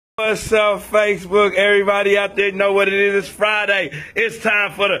What's up, Facebook? Everybody out there know what it is. It's Friday. It's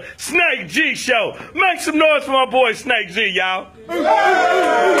time for the Snake G Show. Make some noise for my boy Snake G, y'all. Well,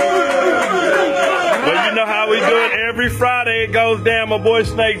 you know how we do it. Every Friday it goes down, my boy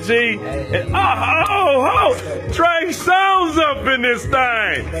Snake G. And Trey Songz up in this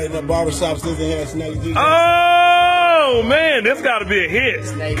thing. Hey, the Barbershop, Scissor Hands, Snake G. Oh, man, this got to be a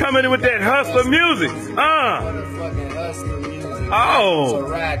hit. Coming in with that hustler music.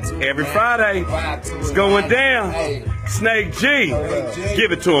 Oh, every Friday, it's going down. Snake G,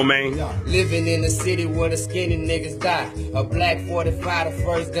 give it to him, man. Living in the city where the skinny niggas die. A black 45, the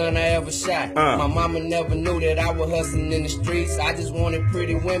first gun I ever shot. My mama never knew that I was hustling in the streets. I just wanted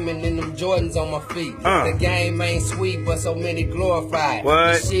pretty women and them Jordans on my feet. The game ain't sweet, but so many glorified.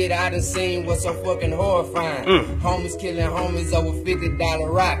 The shit I done seen was so fucking horrifying. Homies killing homies over $50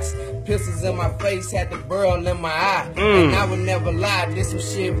 rocks. Pistols in my face, had the burl in my eye. And I would never lie, this some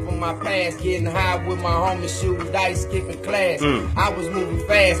shit from my past. Getting high with my homies, shooting dice, skipping class. I was moving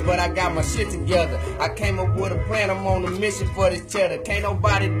fast, but I got my shit together. I came up with a plan, I'm on a mission for this cheddar. Can't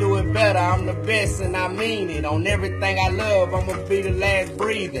nobody do it better, I'm the best and I mean it. On everything I love, I'ma be the last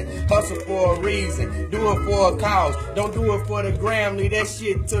breathing. Hustle for a reason, do it for a cause. Don't do it for the gram, leave that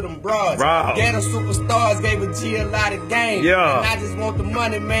shit to them broads. Ghetto superstars gave a G a lot of game. And I just want the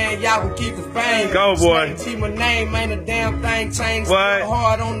money, man, y'all can keep the fame. Go, boy. Snake G, my name ain't a damn thing changed. Still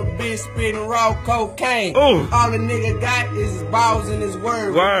hard on the bitch, spitting raw cocaine. All the nigga got is his balls and his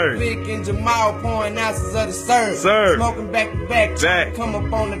word. Vic and Jamal pouring ounces of the serve. Smoking back to back. Come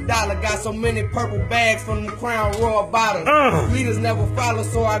up on the dollar. Got so many purple bags from the Crown Royal bottles. Leaders never follow,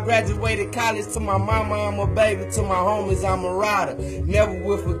 so I graduated college. To my mama, I'm a baby. To my homies, I'm a rider. Never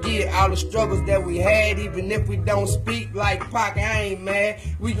will forget all the struggles that we had. Even if we don't speak like Pac, I ain't mad.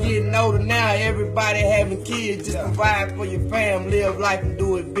 We getting older now. Everybody having kids. Just provide for your fam. Live life and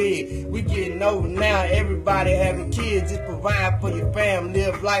do it big. We getting older now. Everybody having kids. Just provide for your fam.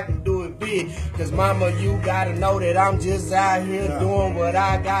 Live life and do it big. Cause mama, you gotta know that I'm just out here doing what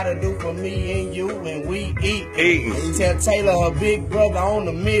I gotta do for me and you. And we eat. Tell Taylor her big brother on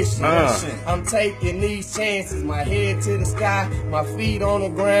the mission. I'm taking these chances. My head to the sky. My feet on the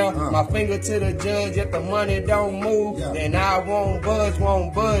ground. My finger to the judge. If the money don't move, then I won't budge,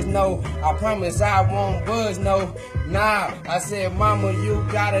 no. I promise I won't budge, no. Nah, I said, mama, you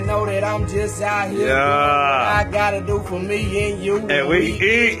gotta know that I'm just out here doing what I gotta do for me and you. And we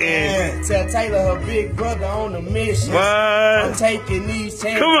eating. Tell Taylor her big brother on the mission. I'm taking these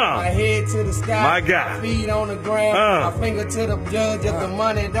chances. My head to the sky. My God. My feet on the ground. My finger to the judge. If the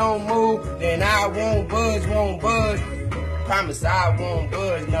money don't move, then I won't budge. Promise I won't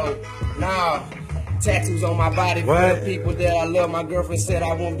budge, no. Nah. Tattoos on my body for the people that I love. My girlfriend said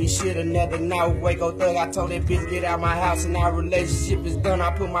I won't be shit another night. Waco thug, I told that bitch get out my house and our relationship is done. I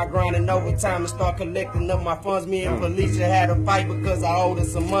put my grind in overtime and start collecting up my funds. Me and Felicia had a fight because I owed her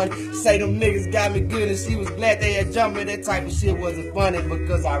some money. Say them niggas got me good and she was glad they had jumped me. That type of shit wasn't funny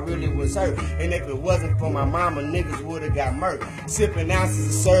because I really was hurt. And if it wasn't for my mama, niggas would've got murked. Sipping ounces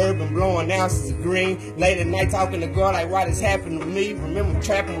of serve and blowing ounces of green. Late at night talking to girl like why this happened to me. Remember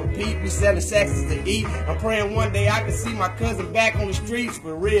trapping with Pete, we selling sexes to eat. I'm praying one day I can see my cousin back on the streets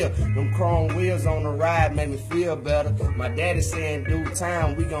for real. Them chrome wheels on the ride make me feel better. My daddy saying due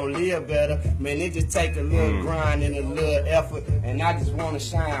time we gon' live better. Man, it just take a little grind and a little effort. And I just wanna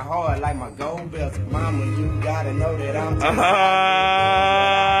shine hard like my gold belt. Mama, you gotta know that I'm just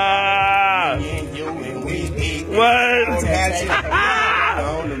and you and we eat. On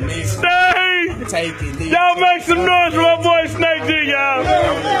the mix. Y'all make some noise for my boy Snake G, y'all.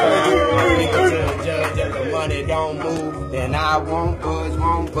 If the money don't move, then I won't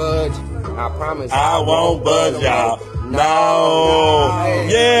budge. I promise I won't budge, y'all. No.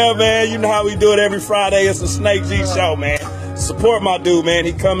 Yeah, man, you know how we do it every Friday. It's a Snake G Show, man. Support my dude, man.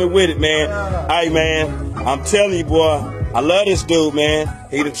 He coming with it, man. Hey, man, I'm telling you, boy. I love this dude, man.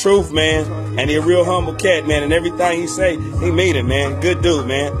 He the truth, man. And he a real humble cat, man. And everything he say, he mean it, man. Good dude,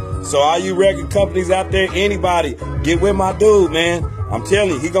 man. So all you record companies out there, anybody, get with my dude, man. I'm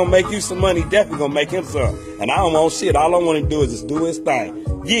telling you, he gonna make you some money. Definitely gonna make him some. And I don't want shit. All I want him to do is just do his thing.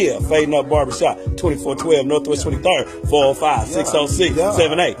 Yeah, Fading Up Barbershop, 2412 Northwest 23rd,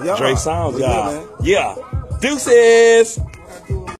 405-606-78. Trey Songz, y'all. Yeah. Deuces.